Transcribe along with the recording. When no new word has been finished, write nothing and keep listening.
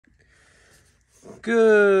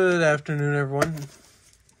Good afternoon, everyone.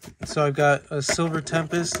 So I've got a Silver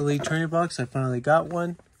Tempest Elite Trainer Box. I finally got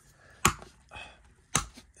one.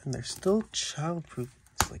 And they're still childproof.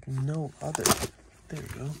 It's like no other. There we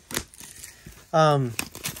go.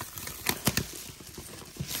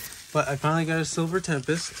 But I finally got a Silver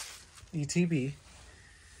Tempest ETB.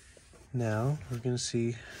 Now we're going to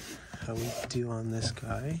see how we do on this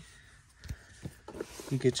guy.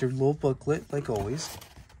 You get your little booklet, like always.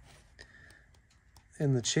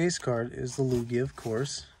 And the chase card is the Lugia, of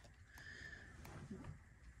course.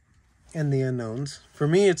 And the unknowns. For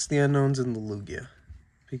me, it's the unknowns and the Lugia,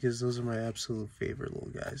 because those are my absolute favorite little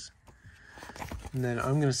guys. And then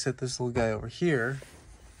I'm going to set this little guy over here.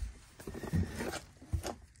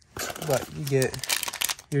 But you get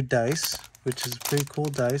your dice, which is a pretty cool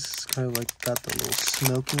dice. It's kind of like got the little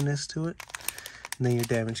smokiness to it. And then your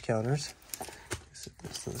damage counters. Set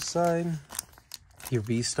this to the side. Your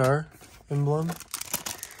V-Star emblem.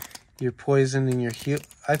 Your poison and your heal.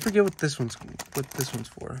 I forget what this one's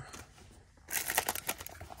for.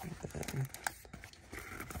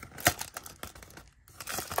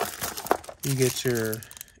 You get your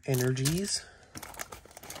energies.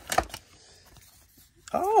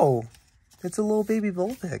 Oh, it's a little baby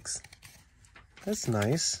Vulpix. That's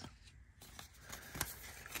nice.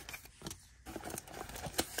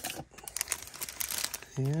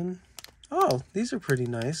 And oh, these are pretty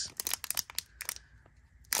nice.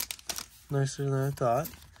 Nicer than I thought.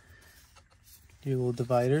 Your little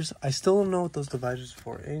dividers. I still don't know what those dividers are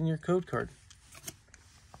for. And your code card.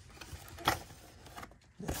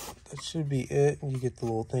 That should be it. You get the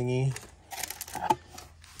little thingy.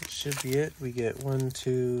 That should be it. We get 1,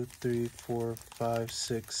 2, 3, 4, 5,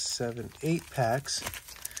 6, 7, 8 packs.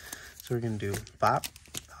 So we're going to do bop,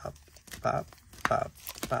 bop, bop, bop,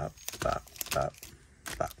 bop, bop, bop,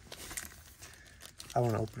 bop. I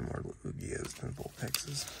want to open more Lugias than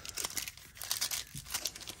Vulpixes.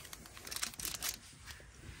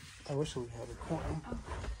 I wish we had a coin,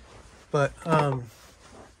 but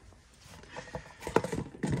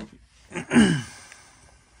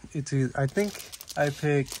it's either, I think I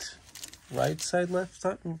picked right side, left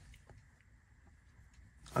side.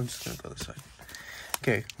 I'm just gonna go this side.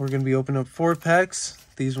 Okay, we're gonna be opening up 4 packs.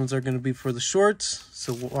 These ones are gonna be for the shorts,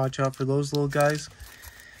 so watch out for those little guys.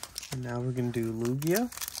 And now we're gonna do Lugia.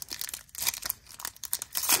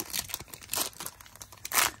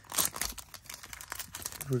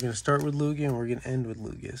 We're going to start with Lugia and we're going to end with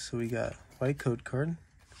Lugia. So we got white code card.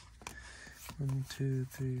 1, 2,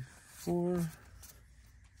 3, 4.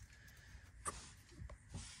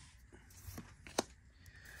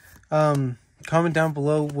 Comment down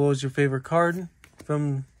below what was your favorite card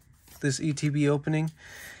from this ETB opening,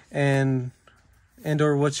 and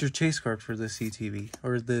or what's your chase card for this ETB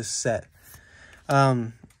or this set.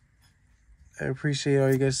 I appreciate all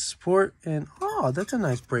you guys' support, and oh, that's a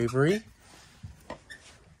nice Bravery.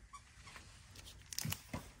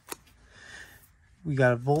 We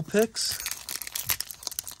got a Vulpix.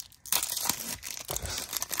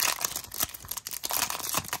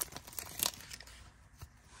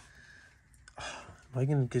 Am I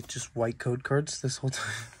going to get just white code cards this whole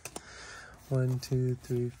time? 1, 2,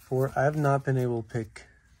 3, 4. I have not been able to pick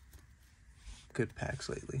good packs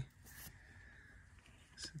lately.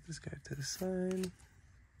 Set this guy to the side.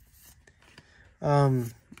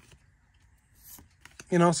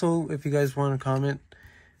 And also, if you guys want to comment,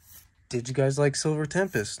 did you guys like Silver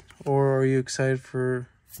Tempest? Or are you excited for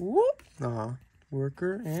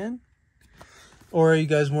Worker and? Or are you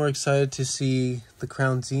guys more excited to see the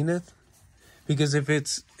Crown Zenith? Because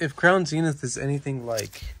if Crown Zenith is anything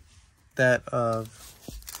like that of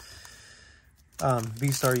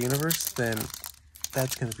V-Star Universe, then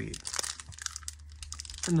that's gonna be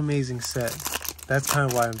an amazing set. That's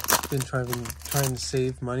kind of why I've been trying to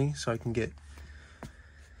save money so I can get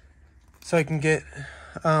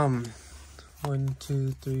 1,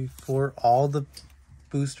 2, 3, 4, all the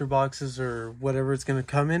booster boxes or whatever it's gonna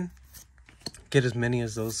come in. Get as many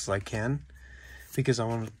as those as I can, because I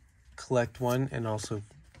want to collect one and also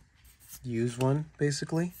use one,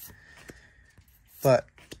 basically. But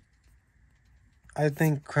I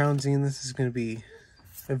think Crown Zenith is gonna be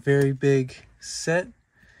a very big set.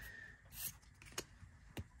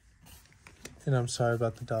 And I'm sorry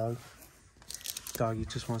about the dog. Doggy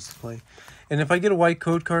just wants to play. And if I get a white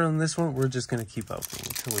code card on this one, we're just going to keep opening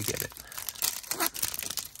until we get it.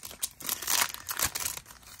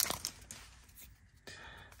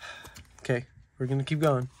 Okay, we're going to keep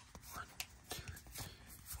going. 1, 2, 3,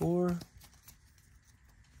 4.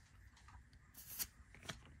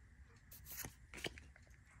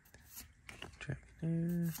 Track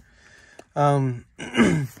there.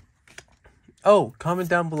 Oh, comment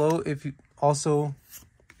down below if you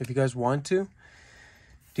guys want to.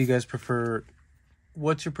 Do you guys prefer,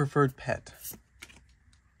 what's your preferred pet?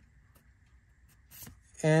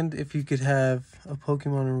 And if you could have a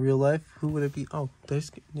Pokemon in real life, who would it be? Oh,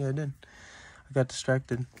 yeah, I did. I got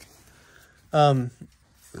distracted. Who's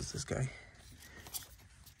this guy?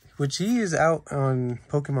 Which he is out on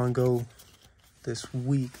Pokemon Go this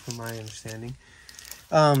week, from my understanding.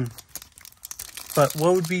 But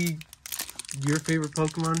what would be your favorite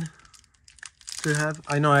Pokemon to have?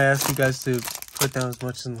 I know I asked you guys to put down as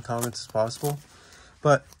much in the comments as possible,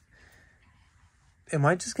 but am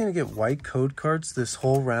I just gonna get white code cards this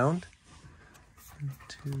whole round? 1,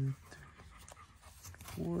 2,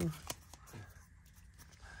 3,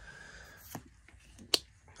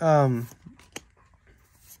 4.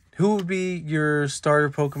 Who would be your starter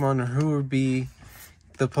Pokemon, or who would be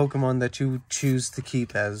the Pokemon that you would choose to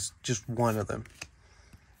keep as just one of them?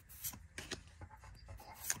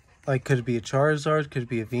 Like, could it be a Charizard? Could it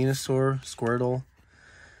be a Venusaur, Squirtle,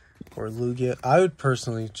 or Lugia? I would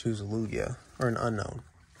personally choose a Lugia, or an unknown.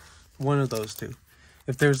 One of those two.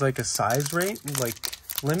 If there's like a size rate, like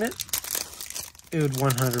limit, it would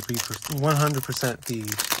 100% be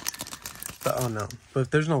the unknown. But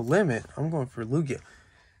if there's no limit, I'm going for Lugia.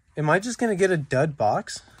 Am I just going to get a dud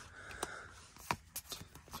box?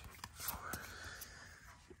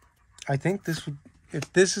 I think this would,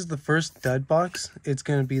 if this is the first dud box, it's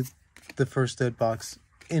going to be the first dud box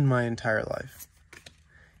in my entire life.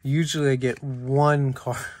 Usually I get one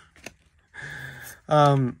card.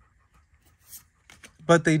 But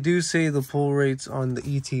they do say the pull rates on the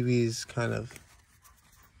ETBs kind of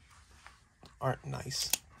aren't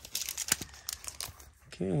nice.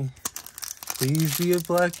 Okay. Please be a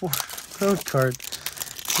black code card.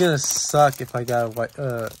 It's gonna suck if I got a white,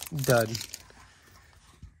 dud.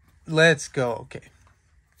 Let's go. Okay.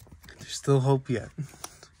 There's still hope yet. 1,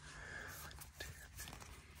 2,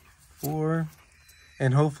 3, 4.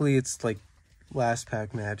 And hopefully it's like last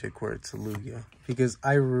pack magic where it's a Lugia. Because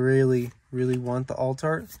I really, really want the alt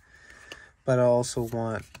art. But I also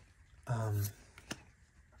want,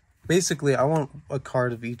 basically I want a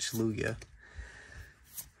card of each Lugia.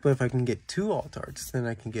 But if I can get 2 alt arts, then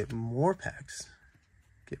I can get more packs.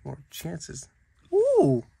 Get more chances.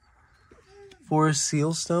 Ooh! For a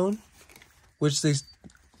Seal Stone. Which they,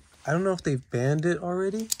 I don't know if they've banned it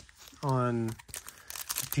already on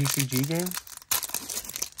the TCG game.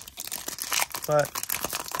 But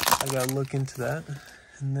I gotta look into that.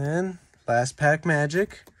 And then last pack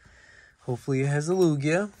magic. Hopefully it has a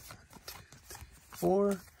Lugia. 1,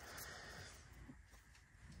 2, 3, 4.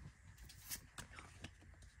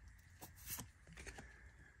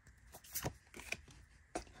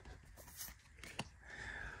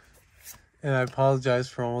 And I apologize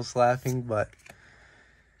for almost laughing, but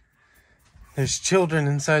there's children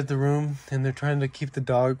inside the room, and they're trying to keep the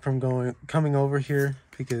dog from coming over here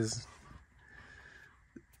because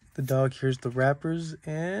the dog hears the wrappers.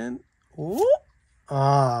 And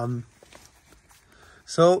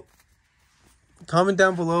so comment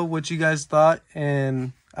down below what you guys thought,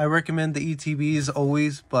 and I recommend the ETBs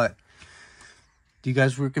always, but do you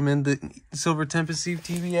guys recommend the Silver Tempest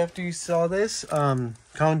ETB after you saw this?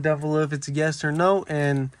 Comment down below if it's a yes or no.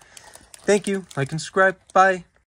 And thank you. Like and subscribe. Bye.